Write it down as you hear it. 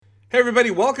Hey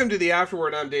everybody, welcome to the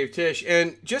Afterword. I'm Dave Tish,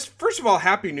 and just first of all,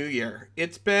 Happy New Year.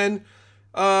 It's been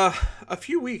a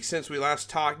few weeks since we last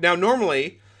talked. Now,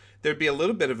 normally there'd be a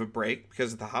little bit of a break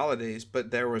because of the holidays,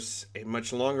 but there was a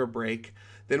much longer break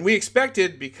than we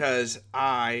expected because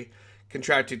I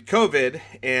contracted COVID,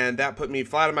 and that put me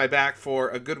flat on my back for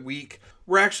a good week.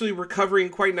 We're actually recovering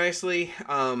quite nicely.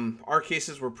 Our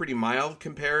cases were pretty mild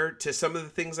compared to some of the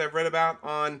things I've read about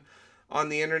on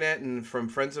the internet and from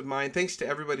friends of mine. Thanks to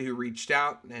everybody who reached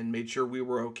out and made sure we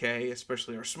were okay,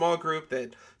 especially our small group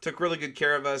that took really good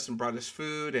care of us and brought us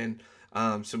food and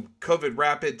some COVID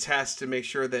rapid tests to make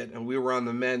sure that we were on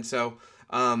the mend. So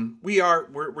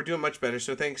we're doing much better.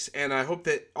 So thanks. And I hope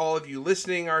that all of you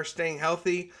listening are staying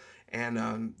healthy and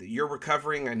that you're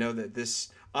recovering. I know that this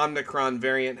Omicron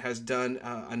variant has done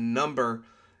a number.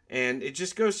 And it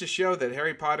just goes to show that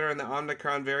Harry Potter and the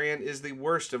Omicron variant is the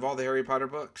worst of all the Harry Potter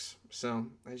books. So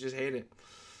I just hate it.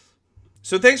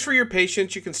 So thanks for your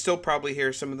patience. You can still probably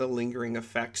hear some of the lingering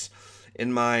effects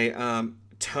in my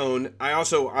tone. I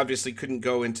also obviously couldn't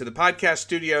go into the podcast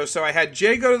studio, so I had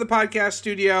Jay go to the podcast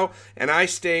studio, and I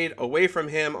stayed away from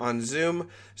him on Zoom.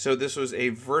 So this was a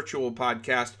virtual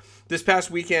podcast. This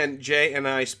past weekend, Jay and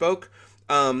I spoke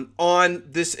on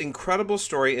this incredible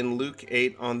story in Luke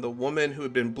 8 on the woman who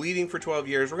had been bleeding for 12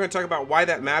 years. We're going to talk about why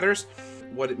that matters,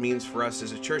 what it means for us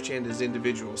as a church and as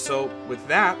individuals. So with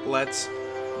that, let's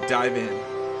dive in.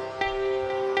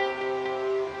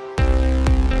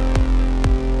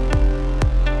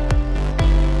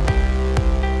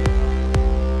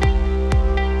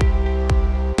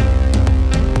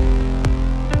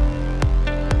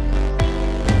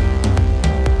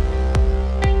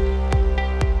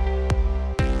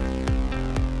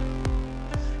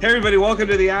 Hey everybody, welcome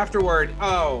to the Afterword.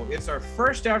 Oh, it's our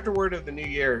first Afterword of the new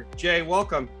year. Jay,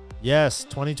 welcome. Yes,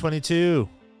 2022.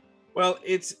 Well,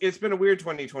 it's been a weird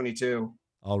 2022.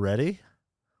 Already?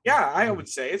 Yeah, I would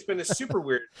say it's been a super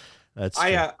weird. That's true.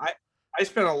 I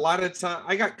spent a lot of time.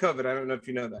 I got COVID. I don't know if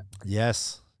you know that.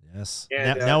 Yes.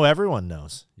 And, now everyone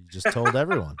knows. You just told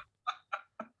everyone.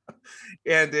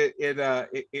 And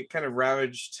it kind of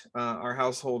ravaged our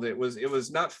household. It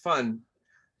was not fun.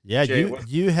 Yeah, Jay,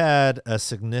 you had a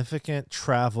significant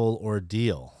travel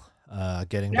ordeal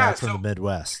getting back from the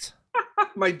Midwest.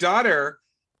 My daughter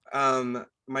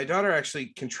actually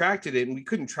contracted it, and we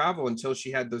couldn't travel until she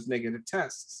had those negative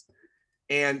tests.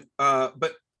 And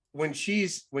but when she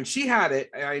had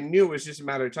it, I knew it was just a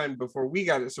matter of time before we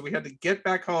got it. So we had to get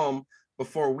back home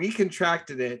before we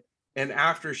contracted it, and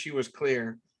after she was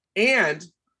clear. And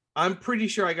I'm pretty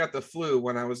sure I got the flu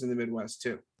when I was in the Midwest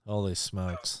too. Holy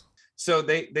smokes. So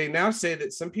they now say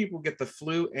that some people get the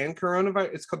flu and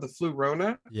coronavirus. It's called the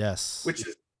flu-rona. Yes. Which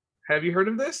is, have you heard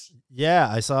of this? Yeah,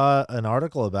 I saw an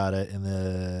article about it in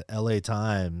the LA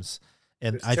Times.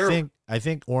 And I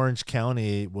think Orange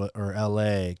County or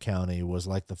LA County was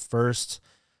like the first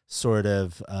sort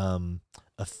of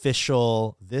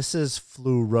official, this is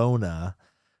flu-rona,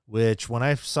 which when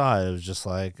I saw it, it was just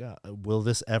like, will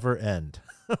this ever end?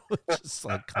 Just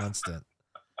like constant.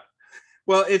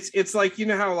 Well, it's like, you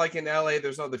know how like in LA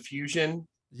there's all the fusion.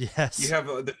 Yes. You have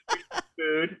the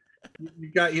food.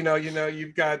 You've got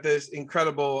you've got this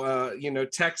incredible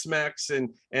Tex-Mex and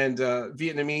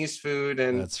Vietnamese food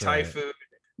and That's Thai right. food,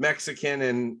 Mexican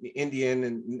and Indian,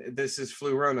 and this is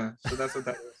flu-rona. So that's what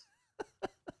that is.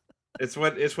 It's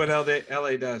what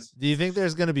LA does. Do you think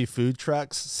there's going to be food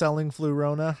trucks selling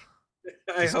flu-rona?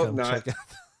 I hope not.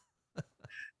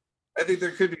 I think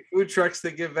there could be food trucks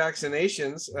that give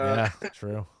vaccinations. Yeah,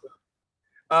 true.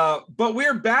 But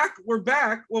we're back. We're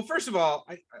back. Well, first of all,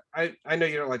 I know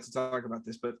you don't like to talk about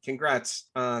this, but congrats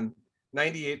on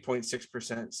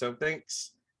 98.6%. So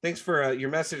thanks for your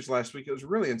message last week. It was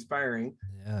really inspiring.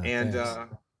 Yeah, and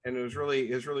it was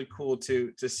really cool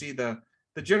to see the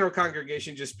general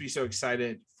congregation just be so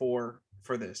excited for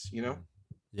this, you know?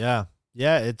 Yeah,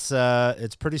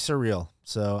 it's pretty surreal.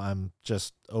 So I'm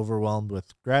just overwhelmed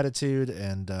with gratitude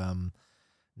and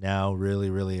now really,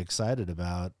 really excited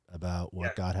about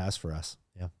what God has for us.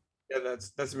 Yeah. Yeah,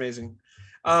 that's amazing.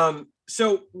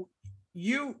 So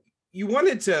you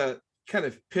wanted to kind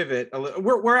of pivot a little.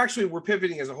 We're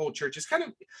pivoting as a whole church.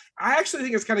 I actually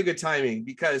think it's kind of good timing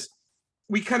because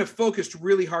we kind of focused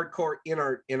really hardcore in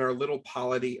our little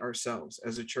polity ourselves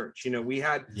as a church. You know, we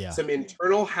had some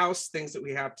internal house things that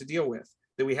we had to deal with,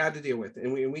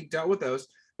 and we dealt with those.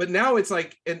 But now it's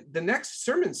like in the next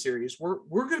sermon series,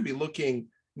 we're going to be looking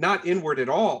not inward at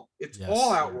all. It's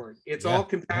all outward. It's all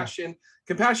compassion.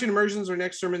 Compassion Immersions, our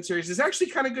next sermon series, is actually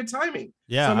kind of good timing.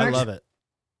 Yeah, so I love it.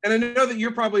 And I know that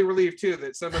you're probably relieved too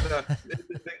that some of the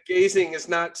gazing is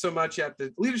not so much at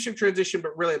the leadership transition,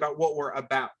 but really about what we're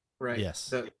about, right?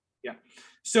 Yes. Yeah.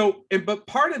 So, but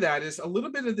part of that is a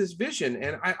little bit of this vision.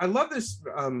 And I love this.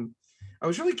 I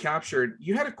was really captured.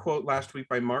 You had a quote last week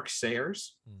by Mark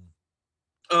Sayers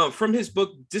from his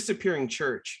book, Disappearing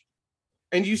Church.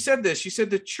 And you said this, you said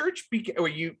the church began, or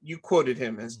you quoted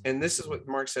him as, and this is what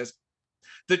Mark says: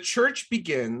 the church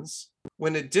begins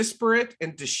when a disparate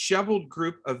and disheveled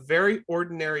group of very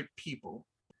ordinary people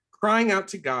crying out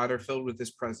to God are filled with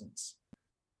his presence.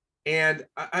 And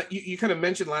you kind of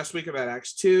mentioned last week about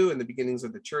Acts 2 and the beginnings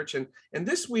of the church. And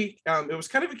this week, it was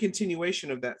kind of a continuation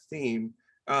of that theme,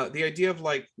 the idea of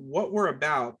like what we're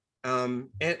about. And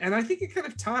I think it kind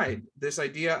of tied this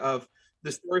idea of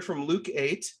the story from Luke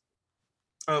 8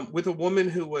 with a woman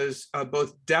who was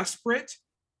both desperate,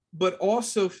 but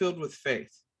also filled with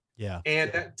faith. Yeah.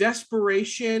 And that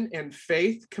desperation and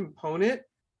faith component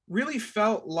really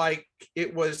felt like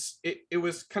it was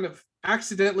kind of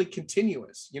accidentally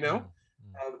continuous, you know?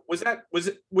 Was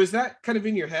that kind of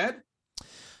in your head?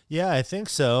 Yeah, I think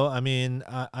so. I mean,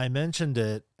 I mentioned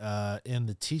it in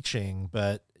the teaching,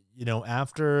 but you know,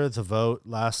 after the vote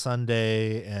last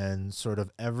Sunday and sort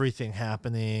of everything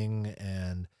happening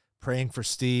and praying for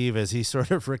Steve as he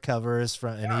sort of recovers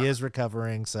from, and he is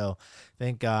recovering. So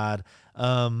thank God.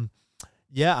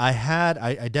 Yeah,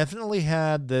 I definitely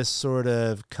had this sort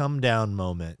of come down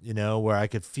moment, you know, where I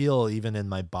could feel even in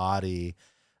my body,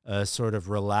 sort of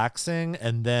relaxing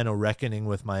and then a reckoning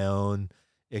with my own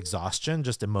exhaustion,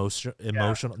 just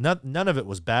emotional. None of it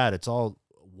was bad. It's all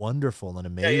wonderful and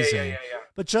amazing,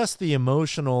 but just the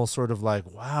emotional sort of like,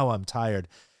 wow, I'm tired.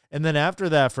 And then after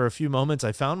that, for a few moments,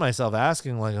 I found myself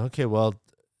asking like, okay, well,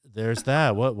 there's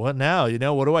that. What now? You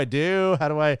know, what do I do? How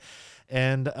do I,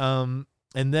 and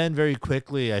then very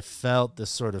quickly, I felt this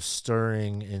sort of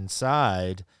stirring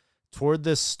inside toward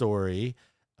this story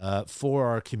for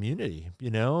our community,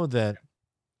 you know, that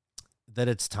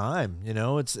it's time, you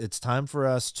know, it's time for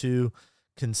us to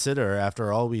consider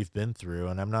after all we've been through.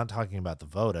 And I'm not talking about the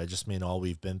vote. I just mean all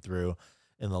we've been through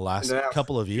in the last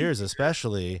couple of years,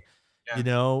 especially, you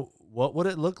know, what would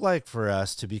it look like for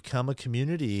us to become a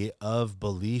community of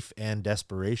belief and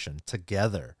desperation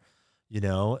together? You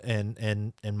know,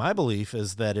 and my belief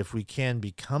is that if we can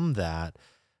become that,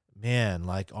 man,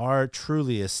 like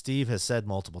truly, as Steve has said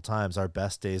multiple times, our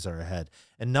best days are ahead,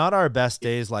 and not our best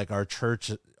days like our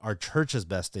church's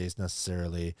best days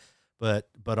necessarily, but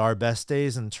our best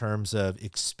days in terms of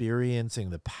experiencing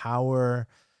the power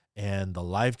and the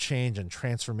life change and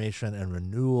transformation and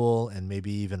renewal and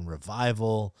maybe even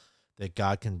revival that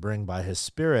God can bring by his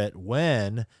Spirit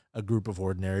when a group of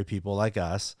ordinary people like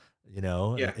us, you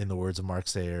know, in the words of Mark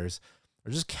Sayers,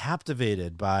 are just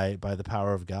captivated by the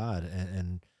power of God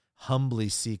and humbly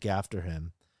seek after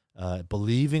him,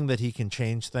 believing that he can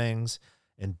change things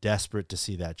and desperate to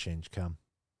see that change come.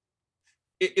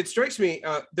 It strikes me,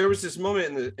 there was this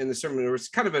moment in the sermon, there was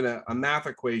kind of a math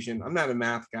equation. I'm not a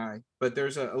math guy, but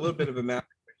there's a little bit of a math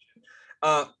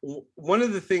equation. One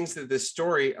of the things that this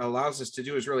story allows us to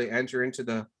do is really enter into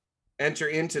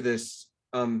this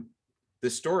the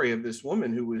story of this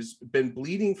woman who was been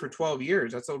bleeding for 12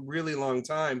 years. That's a really long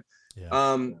time. Yeah.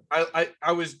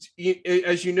 I was,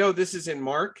 as you know, this is in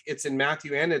Mark, it's in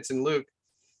Matthew, and it's in Luke.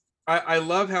 I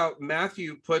love how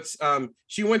Matthew puts,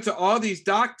 she went to all these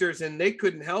doctors and they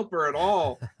couldn't help her at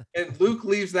all. And Luke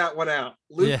leaves that one out.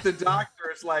 Luke, the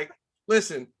doctor, is like,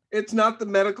 listen, it's not the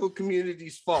medical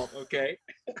community's fault, okay?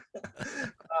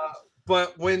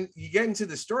 But when you get into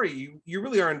the story, you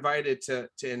really are invited to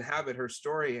inhabit her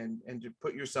story and to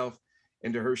put yourself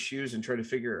into her shoes and try to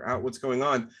figure out what's going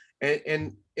on.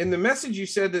 And in the message, you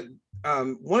said that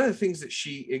one of the things that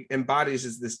she embodies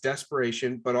is this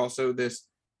desperation, but also this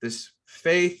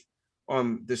faith,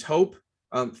 this hope,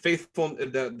 faithful,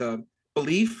 the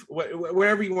belief,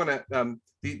 whatever you want to,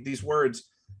 these words.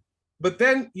 But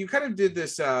then you kind of did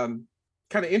this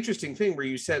kind of interesting thing where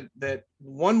you said that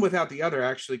one without the other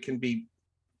actually can be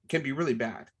really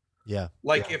bad. Yeah.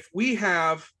 Like if we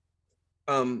have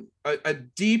a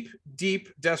deep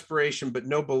desperation but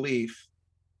no belief,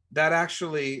 that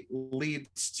actually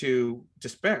leads to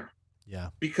despair. Yeah.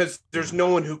 Because there's no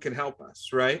one who can help us,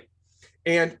 right?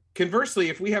 And conversely,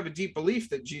 if we have a deep belief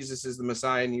that Jesus is the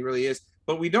Messiah and he really is,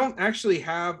 but we don't actually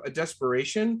have a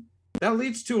desperation, that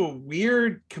leads to a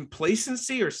weird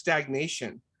complacency or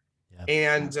stagnation. Yeah.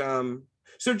 And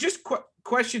so just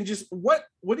question, just what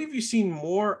have you seen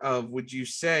more of, would you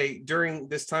say, during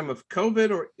this time of COVID?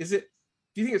 Or do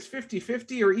you think it's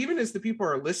 50-50? Or even as the people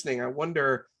are listening, I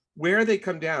wonder where they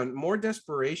come down, more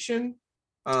desperation.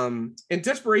 And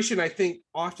desperation, I think,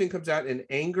 often comes out in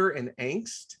anger and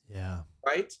angst. Yeah.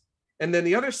 Right. And then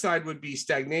the other side would be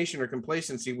stagnation or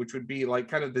complacency, which would be like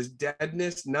kind of this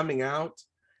deadness, numbing out.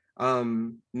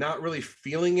 not really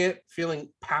feeling it, feeling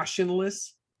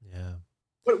passionless. Yeah.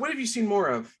 What have you seen more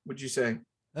of, would you say?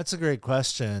 That's a great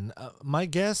question. My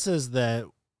guess is that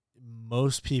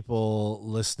most people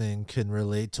listening can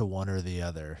relate to one or the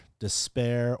other,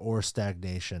 despair or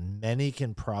stagnation. Many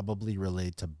can probably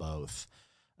relate to both.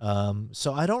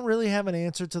 So I don't really have an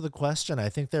answer to the question. I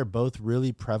think they're both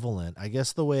really prevalent. I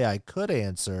guess the way I could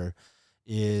answer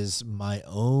is my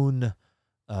own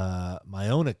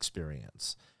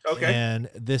experience. Okay. And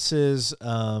this is,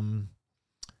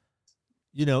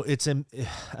 you know,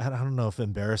 I don't know if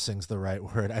embarrassing is the right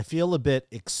word. I feel a bit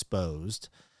exposed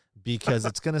because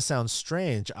it's going to sound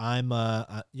strange.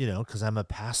 You know, because I'm a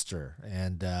pastor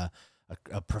and a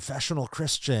professional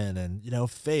Christian and, you know,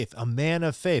 a man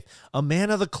of faith, a man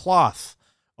of the cloth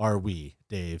are we,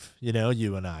 Dave, you know,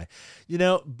 you and I, you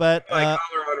know, but My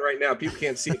collar on right now. People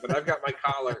can't see it, but I've got my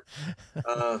collar.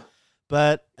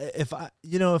 but if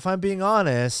I'm being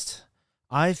honest,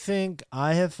 I think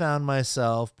I have found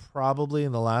myself probably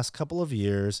in the last couple of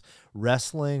years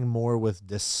wrestling more with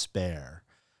despair,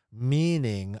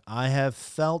 meaning I have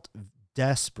felt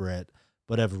desperate,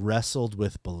 but have wrestled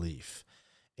with belief.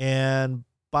 And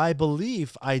by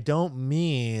belief, I don't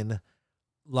mean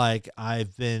like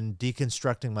I've been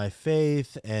deconstructing my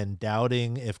faith and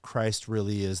doubting if Christ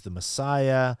really is the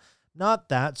Messiah. Not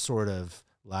that sort of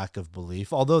lack of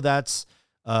belief, although that's,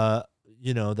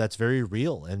 that's very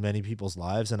real in many people's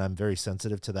lives. And I'm very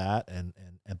sensitive to that and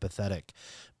empathetic.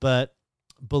 But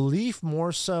belief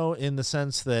more so in the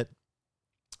sense that,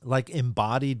 like,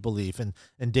 embodied belief. And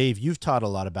Dave, you've taught a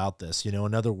lot about this. You know,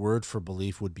 another word for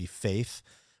belief would be faith,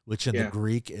 which in the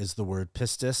Greek is the word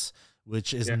pistis,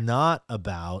 which is not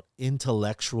about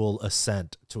intellectual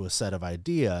assent to a set of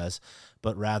ideas,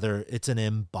 but rather it's an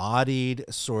embodied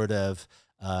sort of,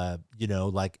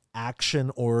 like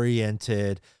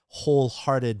action-oriented,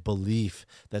 wholehearted belief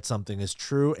that something is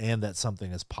true and that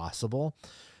something is possible.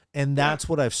 And that's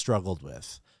what I've struggled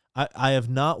with. I have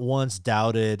not once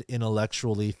doubted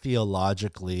intellectually,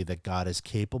 theologically, that God is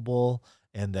capable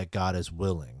and that God is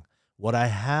willing. What I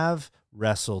have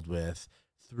wrestled with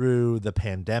through the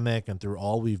pandemic and through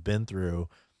all we've been through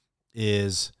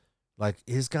is, like,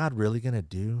 is God really going to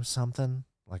do something?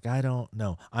 Like, I don't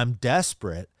know. I'm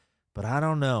desperate, but I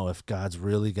don't know if God's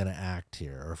really going to act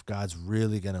here or if God's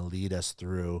really going to lead us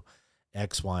through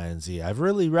X, Y, and Z. I've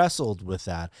really wrestled with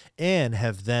that and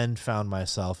have then found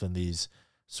myself in these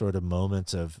sort of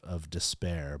moments of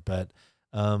despair. But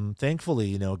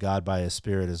thankfully, God by his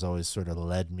Spirit has always sort of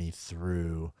led me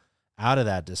through out of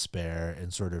that despair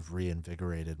and sort of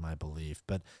reinvigorated my belief.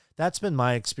 But that's been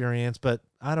my experience. But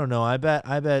I don't know. I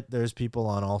bet there's people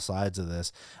on all sides of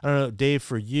this. I don't know, Dave,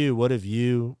 for you,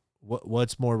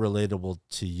 what's more relatable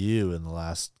to you in the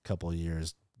last couple of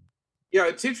years? Yeah,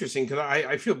 it's interesting because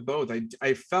I feel both.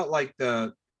 I felt like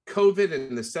the COVID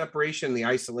and the separation, the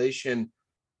isolation,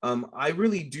 I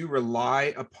really do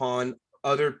rely upon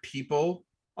other people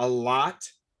a lot,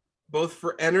 both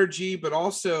for energy, but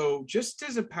also just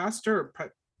as a pastor,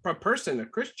 a person, a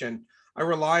Christian. I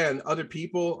rely on other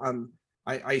people.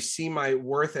 I see my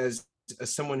worth as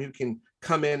someone who can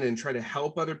come in and try to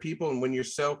help other people. And when you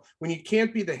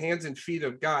can't be the hands and feet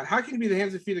of God, how can you be the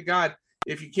hands and feet of God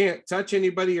if you can't touch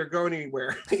anybody or go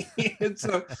anywhere? And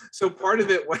so part of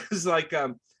it was like,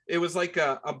 it was like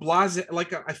a blase,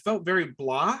 I felt very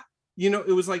blah.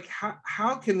 It was like,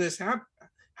 how can this happen?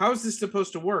 How is this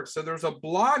supposed to work? So there's a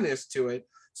blahness to it.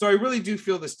 So I really do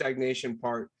feel the stagnation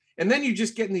part. And then you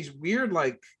just get in these weird,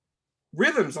 like,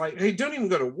 rhythms, like, hey, don't even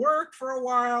go to work for a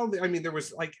while. I mean, it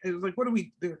was like, what do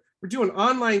we're doing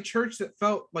online church that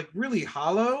felt like really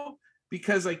hollow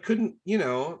because I couldn't,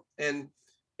 and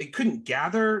it couldn't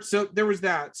gather. So there was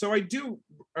that. So I do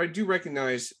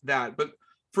recognize that. But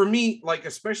for me, like,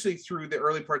 especially through the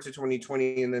early parts of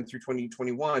 2020 and then through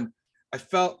 2021, I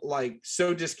felt like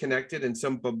so disconnected and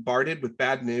so bombarded with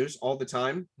bad news all the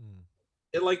time.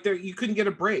 You couldn't get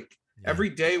a break. Every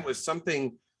day was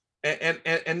something.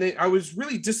 And then I was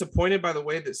really disappointed by the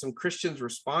way that some Christians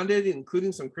responded,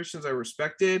 including some Christians I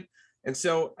respected. And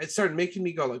so it started making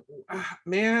me go like,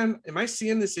 man, am I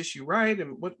seeing this issue right?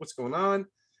 And what's going on?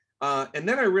 And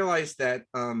then I realized that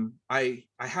I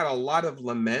had a lot of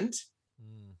lament,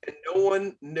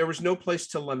 and there was no place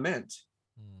to lament.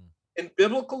 And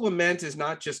biblical lament is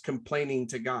not just complaining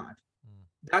to God.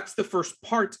 That's the first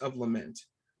part of lament.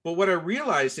 But what I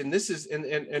realized, and this is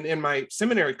in my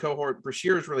seminary cohort,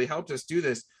 Brashear has really helped us do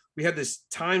this. We had this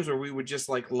times where we would just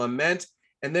like lament.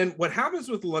 And then what happens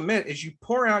with lament is you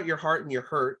pour out your heart and your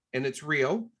hurt, and it's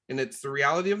real, and it's the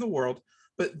reality of the world.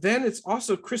 But then it's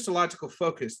also Christological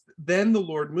focus. Then the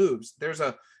Lord moves.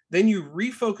 Then you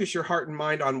refocus your heart and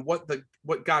mind on what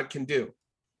what God can do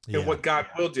and Yeah. what God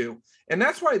will do. And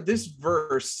that's why this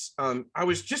verse, I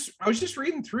was just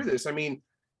reading through this. I mean,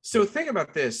 so think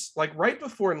about this, like right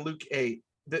before in Luke 8,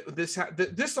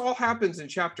 this all happens in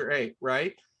chapter 8,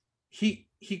 right? He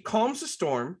calms the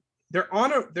storm. They're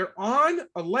on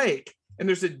a lake, and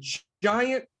there's a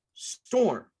giant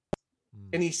storm,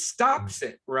 and he stops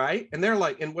it, right? And they're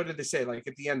like, and what did they say? Like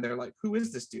at the end, they're like, who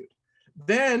is this dude?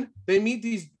 Then they meet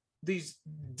these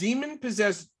demon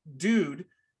possessed dude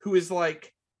who is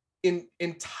like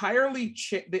entirely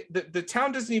the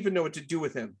town doesn't even know what to do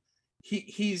with him.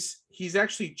 He's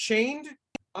actually chained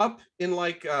up in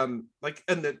like in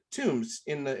the tombs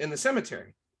in the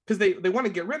cemetery, because they want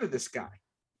to get rid of this guy.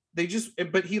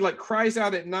 But he like cries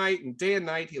out at night, and day and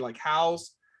night he like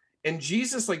howls, and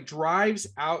Jesus like drives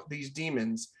out these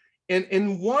demons. And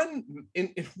in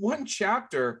one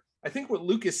chapter, I think what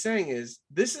Luke is saying is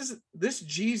this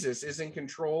Jesus is in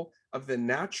control of the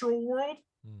natural world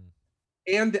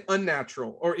and the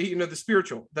unnatural, or the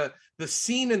spiritual, the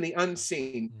seen and the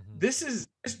unseen. This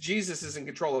Jesus is in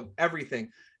control of everything.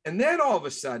 And then all of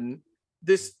a sudden,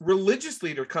 this religious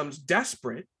leader comes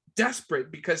desperate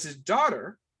because his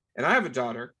daughter, and I have a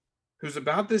daughter who's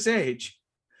about this age,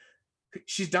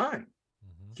 she's dying.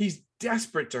 He's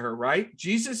desperate to her, right?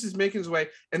 Jesus is making his way,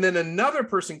 and then another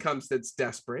person comes that's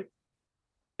desperate.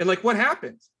 And like, what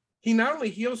happens? He not only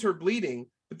heals her bleeding,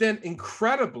 but then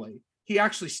incredibly, he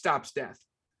actually stops death.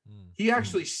 He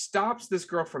actually stops this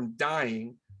girl from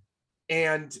dying.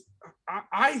 And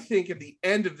I think at the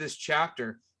end of this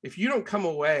chapter, if you don't come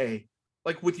away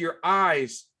like with your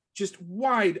eyes just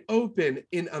wide open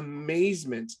in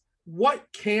amazement, what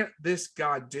can't this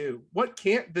God do? What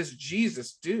can't this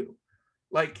Jesus do?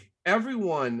 Like,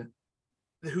 everyone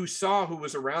who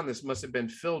was around this must have been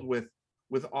filled with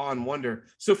awe and wonder.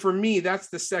 So for me, that's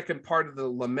the second part of the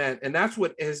lament. And that's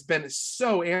what has been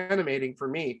so animating for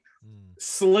me,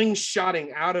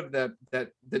 slingshotting out of the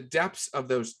depths of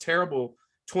those terrible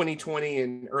 2020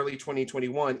 and early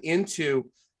 2021 into,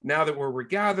 now that we're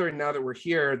gathered, now that we're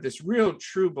here, this real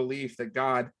true belief that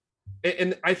God,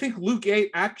 and I think Luke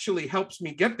 8 actually helps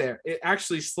me get there. It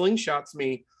actually slingshots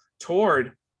me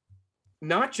toward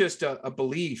not just a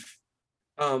belief,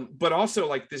 but also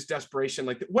like this desperation,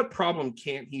 like what problem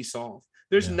can't he solve?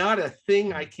 There's not a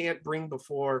thing I can't bring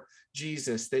before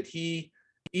Jesus that he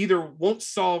either won't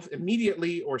solve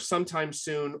immediately or sometime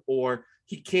soon, or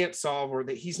he can't solve, or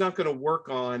that he's not going to work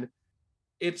on.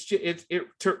 It's just,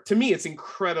 to me, it's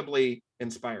incredibly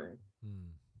inspiring.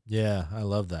 Yeah, I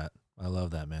love that. I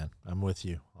love that, man. I'm with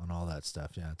you on all that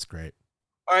stuff. Yeah, it's great.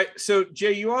 All right. So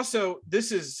Jay, you also,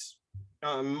 this is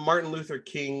Martin Luther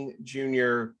King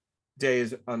Jr. Day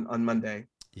is on Monday.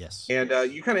 Yes. And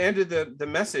you kind of ended the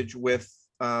message with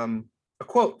a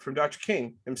quote from Dr.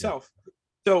 King himself. Yeah.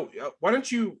 So why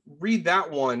don't you read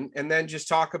that one and then just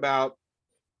talk about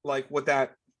like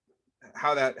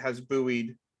how that has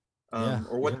buoyed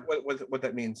or what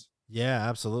that means. Yeah,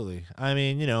 absolutely. I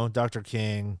mean, Dr.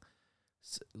 King,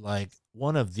 like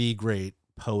one of the great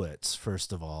poets,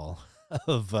 first of all,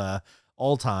 of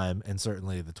all time, and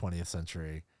certainly the 20th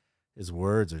century. His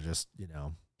words are just,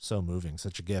 so moving,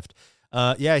 such a gift.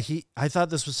 I thought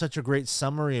this was such a great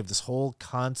summary of this whole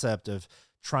concept of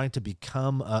trying to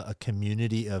become a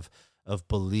community of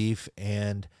belief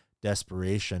and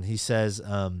desperation. He says,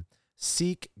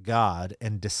 seek God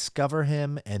and discover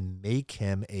him and make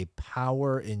him a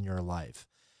power in your life.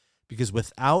 Because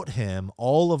without him,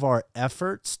 all of our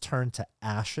efforts turn to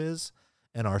ashes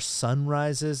and our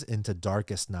sunrises into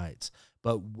darkest nights.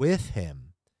 But with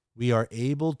him, we are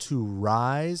able to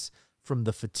rise from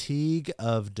the fatigue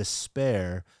of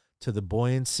despair to the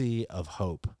buoyancy of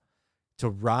hope. To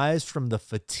rise from the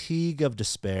fatigue of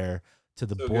despair to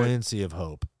the buoyancy of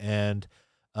hope. And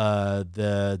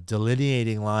the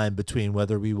delineating line between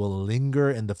whether we will linger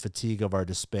in the fatigue of our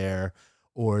despair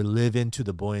or live into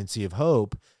the buoyancy of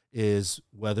hope is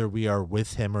whether we are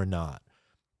with him or not.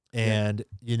 And,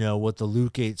 what the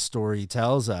Luke 8 story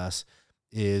tells us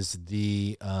is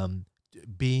the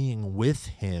being with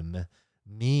him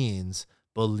means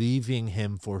believing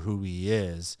him for who he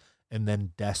is and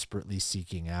then desperately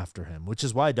seeking after him, which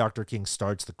is why Dr. King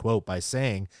starts the quote by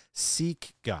saying,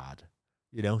 seek God,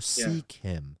 seek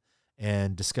him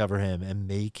and discover him and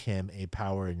make him a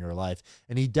power in your life.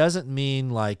 And he doesn't mean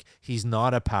like he's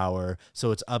not a power,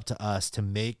 so it's up to us to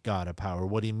make God a power.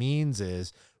 What he means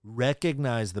is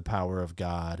recognize the power of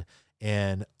God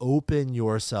and open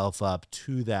yourself up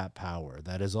to that power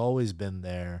that has always been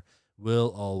there,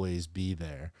 will always be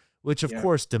there, which of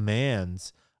course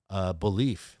demands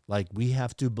belief. Like we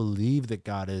have to believe that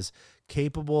God is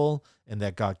capable and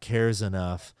that God cares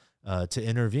enough to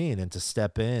intervene and to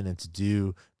step in and to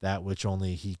do that which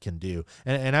only he can do.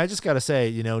 And I just got to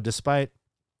say, despite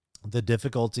the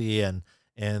difficulty and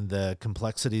the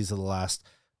complexities of the last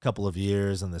couple of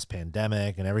years and this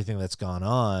pandemic and everything that's gone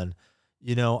on,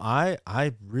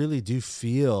 I really do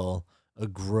feel a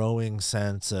growing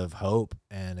sense of hope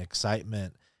and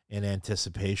excitement and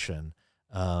anticipation,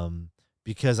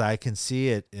 because I can see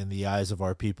it in the eyes of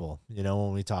our people.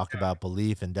 When we talk about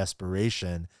belief and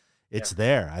desperation, it's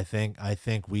there. I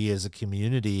think we as a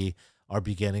community are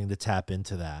beginning to tap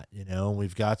into that, and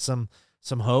we've got some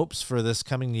hopes for this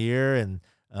coming year. And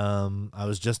I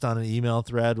was just on an email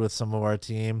thread with some of our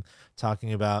team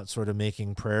talking about sort of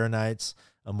making prayer nights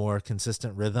a more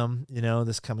consistent rhythm,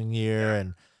 this coming year.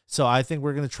 And so I think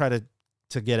we're going to try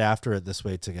to get after it this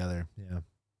way together. Yeah.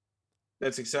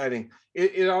 That's exciting.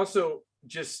 It also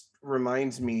just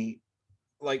reminds me,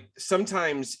 like,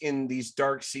 sometimes in these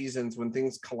dark seasons when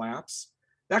things collapse,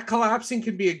 that collapsing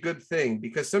can be a good thing,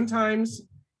 because sometimes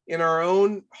in our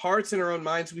own hearts and our own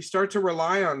minds, we start to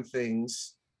rely on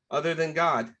things other than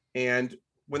God. And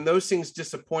when those things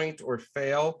disappoint or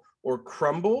fail or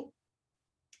crumble,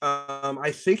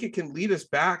 I think it can lead us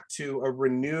back to a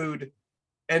renewed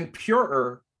and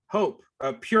purer hope,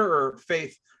 a purer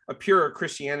faith, a purer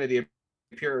Christianity, a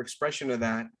purer expression of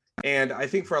that. And I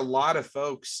think for a lot of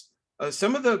folks,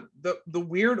 some of the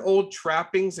weird old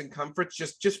trappings and comforts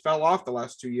just fell off the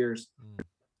last 2 years.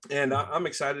 And I'm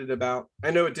excited about, I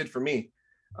know it did for me.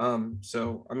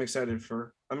 So I'm excited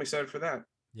for that.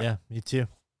 Yeah, me too.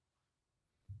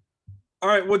 All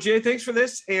right. Well, Jay, thanks for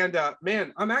this. And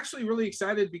man, I'm actually really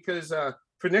excited because for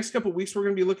the next couple of weeks, we're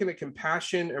going to be looking at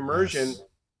compassion, immersion,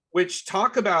 which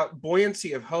talk about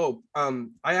buoyancy of hope.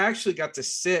 I actually got to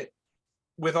sit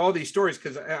with all these stories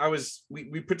because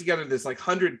we put together this like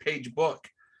 100-page book,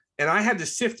 and I had to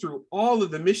sift through all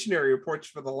of the missionary reports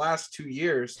for the last 2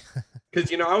 years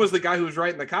because, I was the guy who was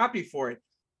writing the copy for it.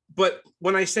 But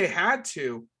when I say had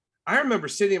to, I remember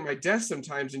sitting at my desk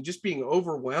sometimes and just being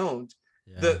overwhelmed.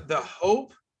 Yeah. The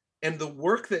hope and the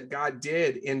work that God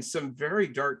did in some very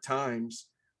dark times,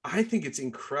 I think it's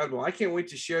incredible. I can't wait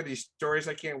to share these stories.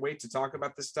 I can't wait to talk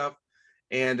about this stuff.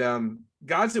 And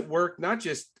God's at work, not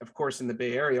just, of course, in the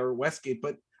Bay Area or Westgate,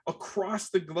 but across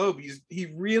the globe. He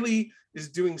really is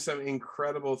doing some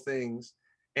incredible things.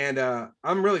 And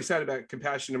I'm really excited about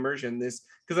compassion immersion, this,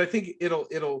 because I think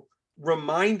it'll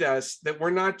remind us that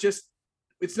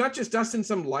it's not just us in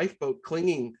some lifeboat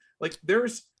clinging. Like,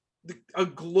 there's a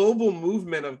global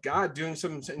movement of God doing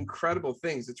some incredible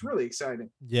things. It's really exciting.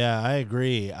 Yeah, I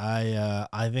agree.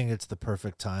 I think it's the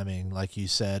perfect timing. Like you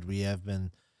said, we have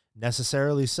been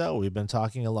necessarily so. We've been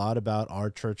talking a lot about our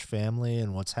church family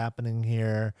and what's happening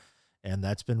here, and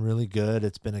that's been really good.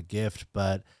 It's been a gift,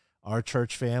 but our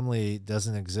church family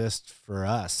doesn't exist for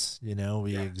us.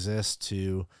 We exist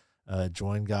to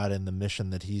join God in the mission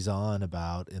that he's on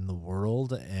about in the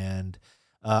world. And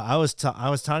I was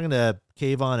talking to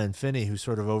Kayvon and Finney, who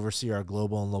sort of oversee our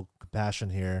global and local compassion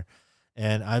here,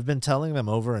 and I've been telling them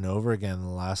over and over again in the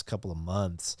last couple of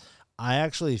months, I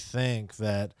actually think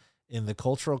that in the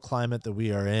cultural climate that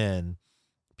we are in,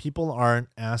 people aren't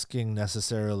asking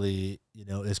necessarily,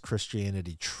 is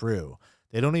Christianity true?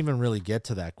 They don't even really get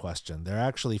to that question. They're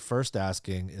actually first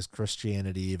asking, is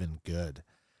Christianity even good?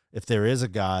 If there is a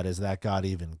God, is that God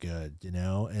even good?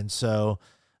 And so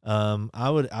I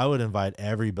would invite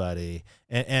everybody.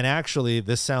 And actually,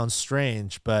 this sounds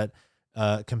strange, but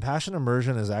compassion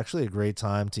immersion is actually a great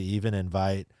time to even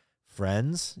invite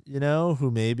friends, who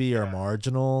maybe are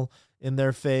marginal in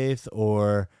their faith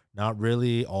or not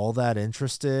really all that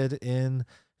interested in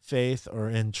faith or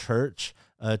in church.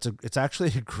 It's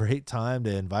actually a great time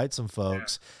to invite some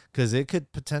folks because it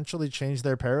could potentially change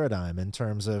their paradigm in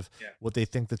terms of what they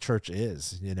think the church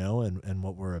is, and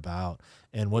what we're about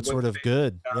and what sort of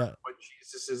good, what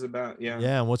Jesus is about.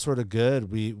 And what sort of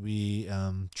good we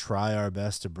try our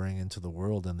best to bring into the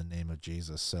world in the name of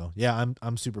Jesus. So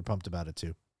I'm super pumped about it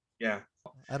too. Yeah.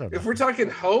 I don't know. If we're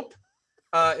talking hope,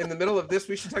 in the middle of this,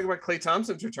 we should talk about Klay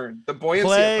Thompson's return. The buoyancy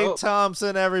Klay of hope.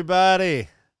 Thompson, everybody,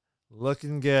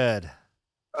 looking good.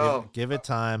 Give it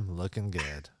time, looking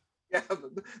good. Yeah,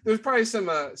 there's probably some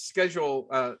schedule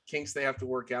kinks they have to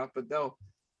work out, but they'll.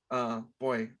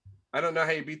 Boy, I don't know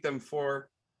how you beat them four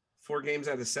games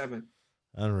out of 7.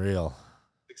 Unreal.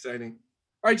 Exciting.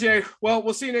 All right, Jay. Well,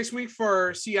 we'll see you next week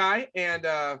for CI, and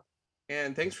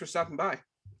thanks for stopping by.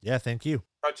 Yeah, thank you.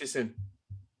 Talk to you soon.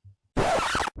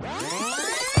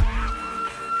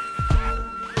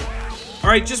 All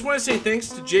right, just want to say thanks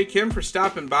to Jay Kim for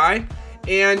stopping by.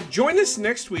 And join us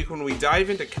next week when we dive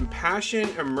into compassion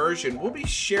immersion. We'll be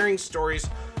sharing stories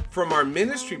from our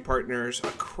ministry partners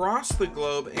across the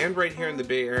globe and right here in the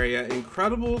Bay Area.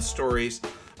 Incredible stories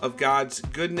of God's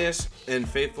goodness and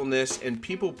faithfulness and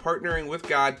people partnering with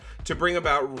God to bring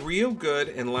about real good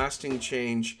and lasting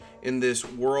change in this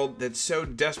world that so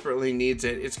desperately needs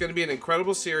it. It's going to be an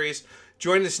incredible series.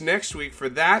 Join us next week for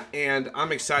that, and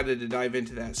I'm excited to dive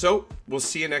into that. So we'll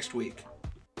see you next week.